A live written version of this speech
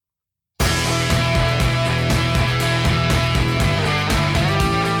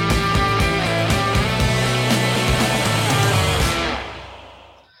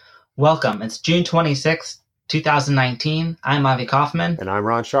Welcome. It's June 26th, 2019. I'm Avi Kaufman. And I'm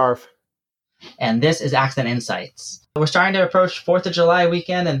Ron Scharf. And this is Accent Insights. We're starting to approach 4th of July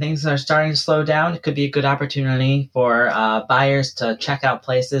weekend and things are starting to slow down. It could be a good opportunity for buyers to check out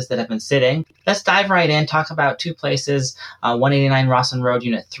places that have been sitting. Let's dive right in, talk about two places, 189 Rawson Road,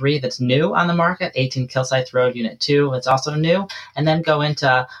 Unit 3, that's new on the market, 18 Kilsyth Road, Unit 2, that's also new, and then go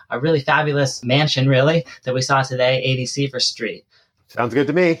into a really fabulous mansion, really, that we saw today, 80 Seaver Street. Sounds good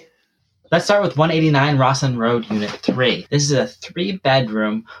to me. Let's start with 189 Rawson Road, Unit 3. This is a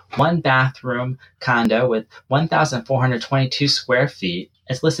 3-bedroom, 1-bathroom condo with 1,422 square feet.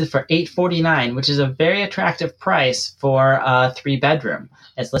 It's listed for $849, which is a very attractive price for a 3-bedroom.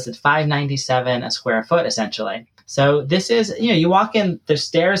 It's listed $597 a square foot, essentially. So this is, you walk in, there's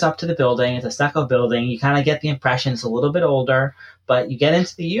stairs up to the building. It's a stucco building. You kind of get the impression it's a little bit older, but you get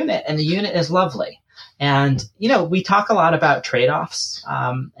into the unit, and the unit is lovely. And, we talk a lot about trade-offs,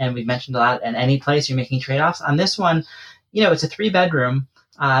 and we've mentioned a lot in any place you're making trade-offs. On this one, it's a 3-bedroom.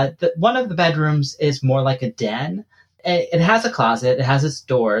 One of the bedrooms is more like a den. It has a closet. It has its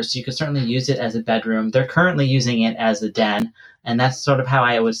doors. You could certainly use it as a bedroom. They're currently using it as a den, and that's sort of how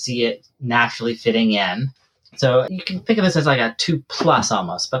I would see it naturally fitting in. So you can think of this as like a 2+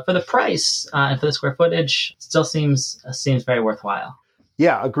 almost. But for the price and for the square footage, it still seems very worthwhile.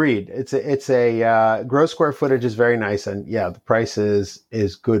 Yeah, agreed. It's a gross square footage is very nice, and the price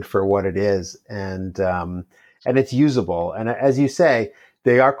is good for what it is, and it's usable. And as you say,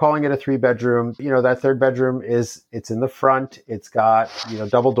 they are calling it a 3-bedroom. That 3rd bedroom it's in the front. It's got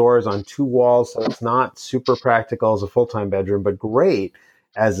double doors on 2 walls, so it's not super practical as a full-time bedroom, but great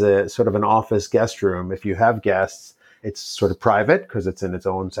as a sort of an office guest room. If you have guests, it's sort of private because it's in its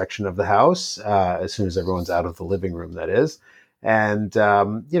own section of the house. As soon as everyone's out of the living room, that is. And,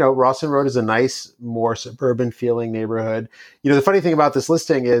 Rawson Road is a nice, more suburban feeling neighborhood. The funny thing about this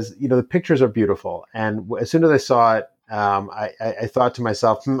listing is, the pictures are beautiful. And as soon as I saw it, I thought to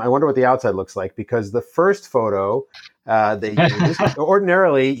myself, I wonder what the outside looks like, because the first photo they used,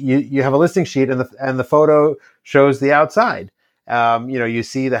 ordinarily you have a listing sheet and the photo shows the outside. You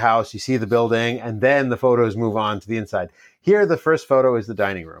see the house, you see the building, and then the photos move on to the inside. Here, the first photo is the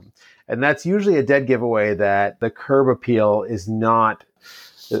dining room. And that's usually a dead giveaway that the curb appeal is not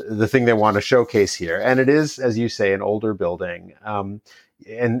the thing they want to showcase here. And it is, as you say, an older building. And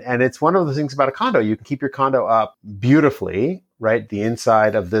it's one of the things about a condo. You can keep your condo up beautifully, right? The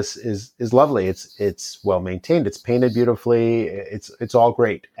inside of this is lovely. It's well maintained. It's painted beautifully. It's all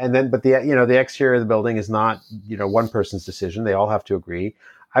great. And then, but the exterior of the building is not, one person's decision. They all have to agree.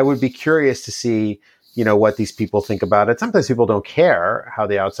 I would be curious to see what these people think about it. Sometimes people don't care how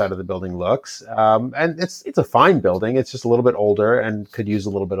the outside of the building looks. And it's a fine building. It's just a little bit older and could use a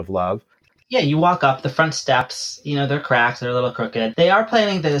little bit of love. Yeah, you walk up the front steps, they're cracked, they're a little crooked.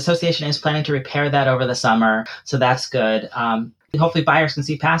 The association is planning to repair that over the summer. So that's good. Hopefully buyers can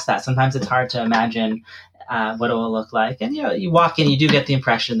see past that. Sometimes it's hard to imagine what it will look like. And, you walk in, you do get the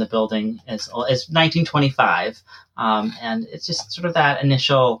impression the building is 1925. And it's just sort of that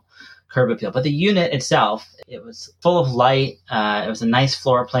initial curb appeal. But the unit itself, it was full of light. It was a nice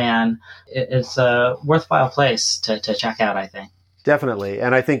floor plan. It's a worthwhile place to check out, I think. Definitely.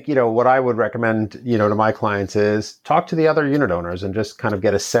 And I think, what I would recommend, to my clients is talk to the other unit owners and just kind of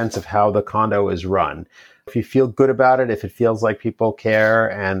get a sense of how the condo is run. If you feel good about it, if it feels like people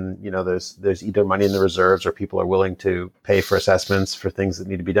care and, there's either money in the reserves or people are willing to pay for assessments for things that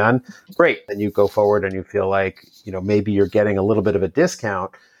need to be done, great. Then you go forward and you feel like, maybe you're getting a little bit of a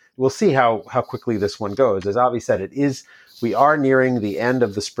discount. We'll see how quickly this one goes. As Avi said, we are nearing the end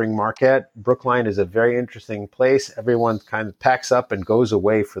of the spring market. Brookline is a very interesting place. Everyone kind of packs up and goes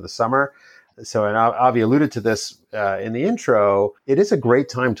away for the summer. So, and Avi alluded to this in the intro, it is a great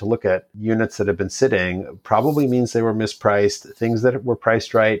time to look at units that have been sitting. Probably means they were mispriced. Things that were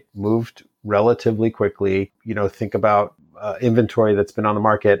priced right moved relatively quickly. Think about inventory that's been on the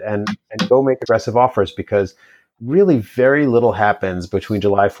market and go make aggressive offers, because really very little happens between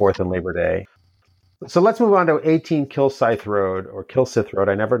July 4th and Labor Day. So let's move on to 18 Kilsyth Road or Kilsyth Road.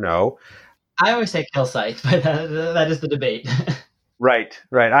 I never know. I always say Kilsyth, but that is the debate. Right.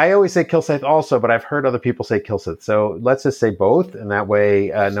 I always say Kilsyth also, but I've heard other people say Kilsyth. So let's just say both, and that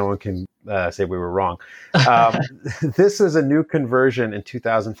way no one can say we were wrong. This is a new conversion in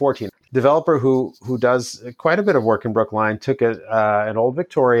 2014. Developer who does quite a bit of work in Brookline took an old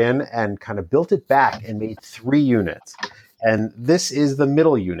Victorian and kind of built it back and made 3 units. And this is the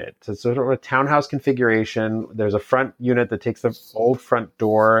middle unit. So it's sort of a townhouse configuration. There's a front unit that takes the old front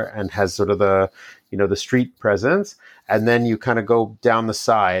door and has sort of the street presence. And then you kind of go down the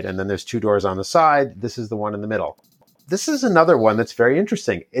side, and then there's 2 doors on the side. This is the one in the middle. this is another one that's very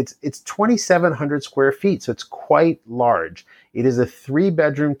interesting. It's 2,700 square feet, so it's quite large. It is a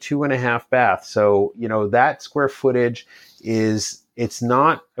 3-bedroom, 2.5 bath. So, that square footage it's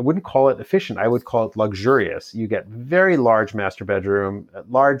not, I wouldn't call it efficient. I would call it luxurious. You get very large master bedroom,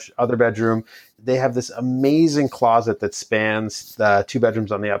 large other bedroom. They have this amazing closet that spans the 2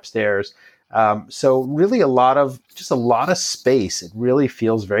 bedrooms on the upstairs. So really a lot of space. It really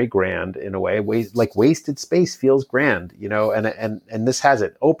feels very grand in a way. Like wasted space feels grand, and this has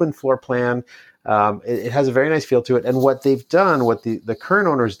it. Open floor plan. It has a very nice feel to it. And what they've done, what the current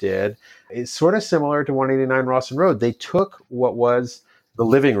owners did, is sort of similar to 189 Rawson Road. They took what was the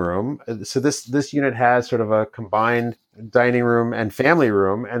living room. So this unit has sort of a combined dining room and family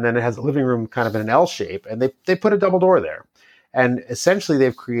room, and then it has a living room kind of in an L shape, and they put a double door there. And essentially,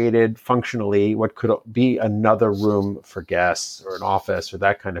 they've created functionally what could be another room for guests or an office or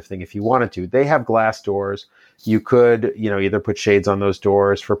that kind of thing if you wanted to. They have glass doors. You could, either put shades on those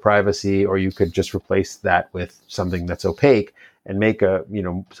doors for privacy, or you could just replace that with something that's opaque and make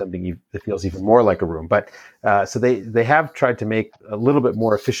something that feels even more like a room. But so they have tried to make a little bit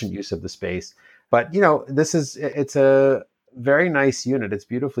more efficient use of the space. But it's a very nice unit. It's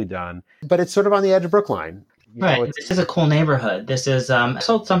beautifully done, but it's sort of on the edge of Brookline. This is a cool neighborhood. This is I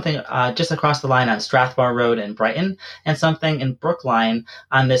sold something just across the line on Strathmore Road in Brighton, and something in Brookline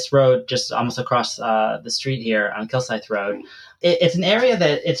on this road just almost across the street here on Kilsyth Road. It's an area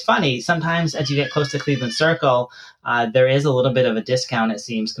that it's funny. Sometimes as you get close to Cleveland Circle, there is a little bit of a discount, it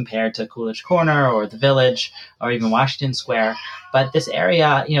seems, compared to Coolidge Corner or the Village or even Washington Square. But this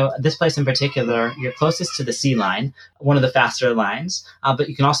area, this place in particular, you're closest to the C line, one of the faster lines. But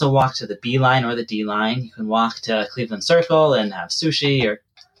you can also walk to the B line or the D line. You can walk to Cleveland Circle and have sushi or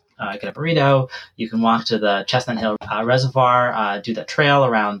get a burrito. You can walk to the Chestnut Hill Reservoir, do the trail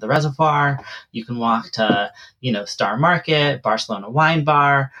around the reservoir. You can walk to, Star Market, Barcelona Wine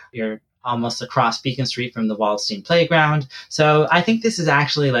Bar. You're almost across Beacon Street from the Waldstein Playground. So I think this is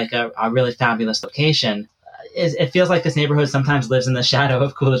actually like a really fabulous location. It feels like this neighborhood sometimes lives in the shadow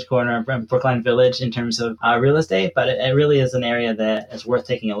of Coolidge Corner and Brookline Village in terms of real estate, but it really is an area that is worth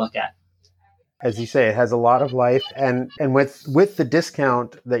taking a look at. As you say, it has a lot of life, and with the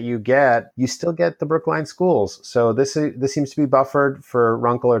discount that you get, you still get the Brookline schools. So this seems to be buffered for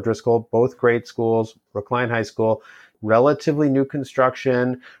Runkle or Driscoll, both great schools. Brookline High School, relatively new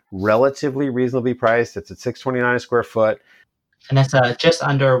construction, relatively reasonably priced. It's at $629 a square foot. And that's just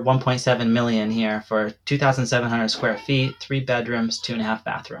under $1.7 million here for 2,700 square feet, 3 bedrooms, 2.5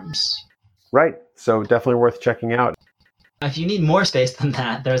 bathrooms. Right. So definitely worth checking out. If you need more space than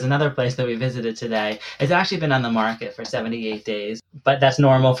that, there's another place that we visited today. It's actually been on the market for 78 days, but that's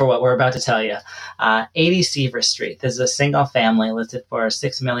normal for what we're about to tell you. 80 Seaver Street. This is a single family listed for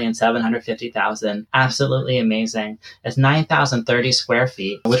 $6,750,000. Absolutely amazing. It's 9,030 square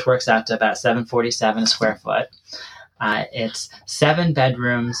feet, which works out to about $747 a square foot. It's 7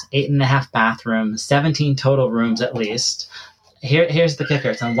 bedrooms, 8.5 bathrooms, 17 total rooms at least. Here's the kicker.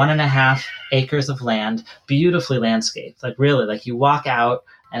 It's on 1.5 acres of land, beautifully landscaped. Like really, like you walk out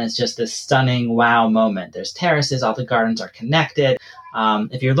and it's just this stunning wow moment. There's terraces, all the gardens are connected.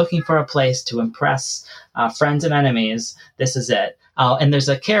 If you're looking for a place to impress friends and enemies, this is it. Oh, and there's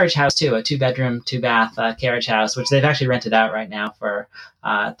a carriage house too, a 2-bedroom, 2-bath carriage house, which they've actually rented out right now for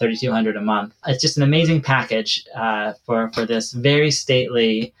 $3,200 a month. It's just an amazing package for this very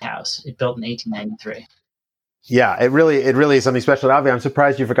stately house. It built in 1893. Yeah, it really is something special. Avi, I'm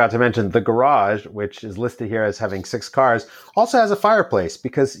surprised you forgot to mention the garage, which is listed here as having 6 cars, also has a fireplace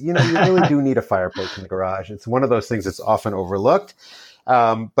because, you really do need a fireplace in the garage. It's one of those things that's often overlooked.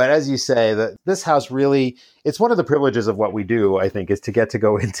 But as you say, this house really, it's one of the privileges of what we do, I think, is to get to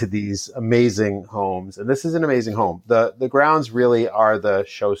go into these amazing homes. And this is an amazing home. The grounds really are the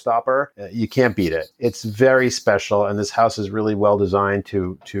showstopper. You can't beat it. It's very special. And this house is really well designed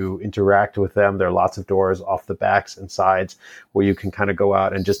to interact with them. There are lots of doors off the backs and sides where you can kind of go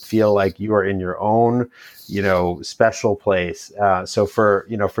out and just feel like you are in your own, special place. So for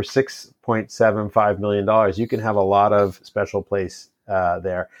 $6.75 million, you can have a lot of special place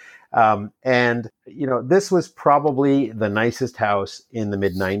there. And this was probably the nicest house in the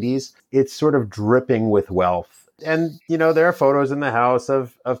mid-90s. It's sort of dripping with wealth. And, there are photos in the house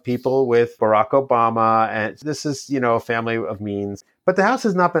of people with Barack Obama. And this is, a family of means. But the house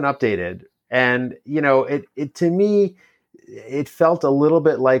has not been updated. And, it to me, it felt a little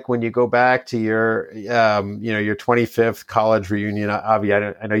bit like when you go back to your 25th college reunion. Avi,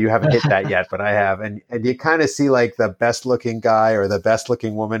 I know you haven't hit that yet, but I have. And you kind of see like the best looking guy or the best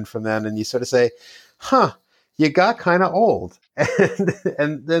looking woman from then. And you sort of say, you got kind of old.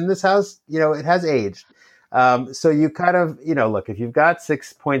 And then this house, it has aged. So you kind of, look, if you've got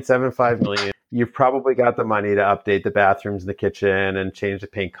 6.75 million, you've probably got the money to update the bathrooms and the kitchen and change the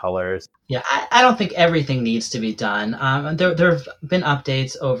paint colors. Yeah, I don't think everything needs to be done. There have been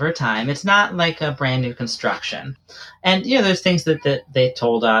updates over time. It's not like a brand new construction. And, there's things that they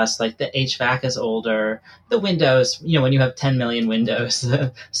told us, like the HVAC is older. The windows, when you have 10 million windows,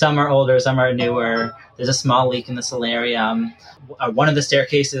 some are older, some are newer. There's a small leak in the solarium. One of the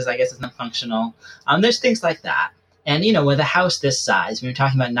staircases, I guess, is not functional. There's things like that. And, with a house this size, when you're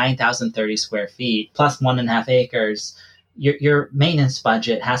talking about 9,030 square feet plus 1.5 acres, your maintenance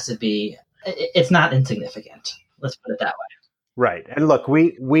budget has to be, it's not insignificant. Let's put it that way. Right. And look,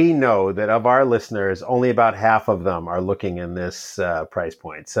 we know that of our listeners, only about half of them are looking in this price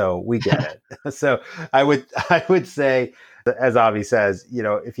point. So we get it. So I would say, as Avi says,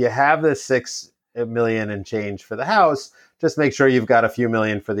 if you have the 6 million and change for the house, just make sure you've got a few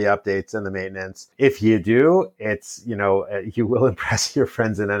million for the updates and the maintenance. If you do, it's, you will impress your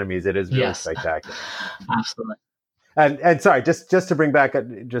friends and enemies. It is really spectacular. Absolutely. And sorry, just to bring back,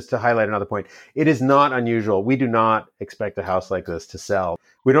 just to highlight another point, it is not unusual. We do not expect a house like this to sell.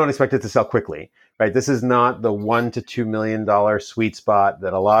 We don't expect it to sell quickly, right? This is not the $1 to $2 million sweet spot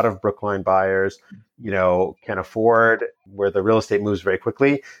that a lot of Brookline buyers, can afford, where the real estate moves very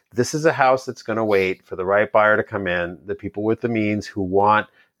quickly. This is a house that's going to wait for the right buyer to come in, the people with the means who want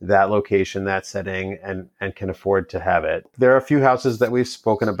that location, that setting, and can afford to have it. There are a few houses that we've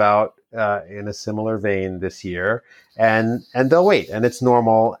spoken about in a similar vein this year, and they'll wait, and it's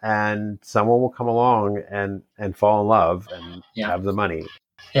normal, and someone will come along and fall in love and have the money.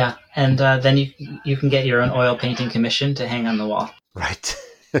 Yeah, and then you can get your own oil painting commission to hang on the wall. Right.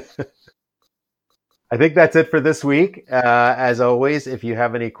 I think that's it for this week. As always, if you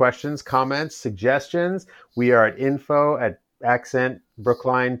have any questions, comments, suggestions, we are at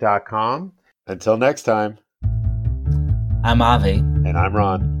info@accentbrookline.com. Until next time. I'm Avi. And I'm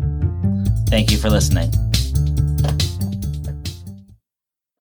Ron. Thank you for listening.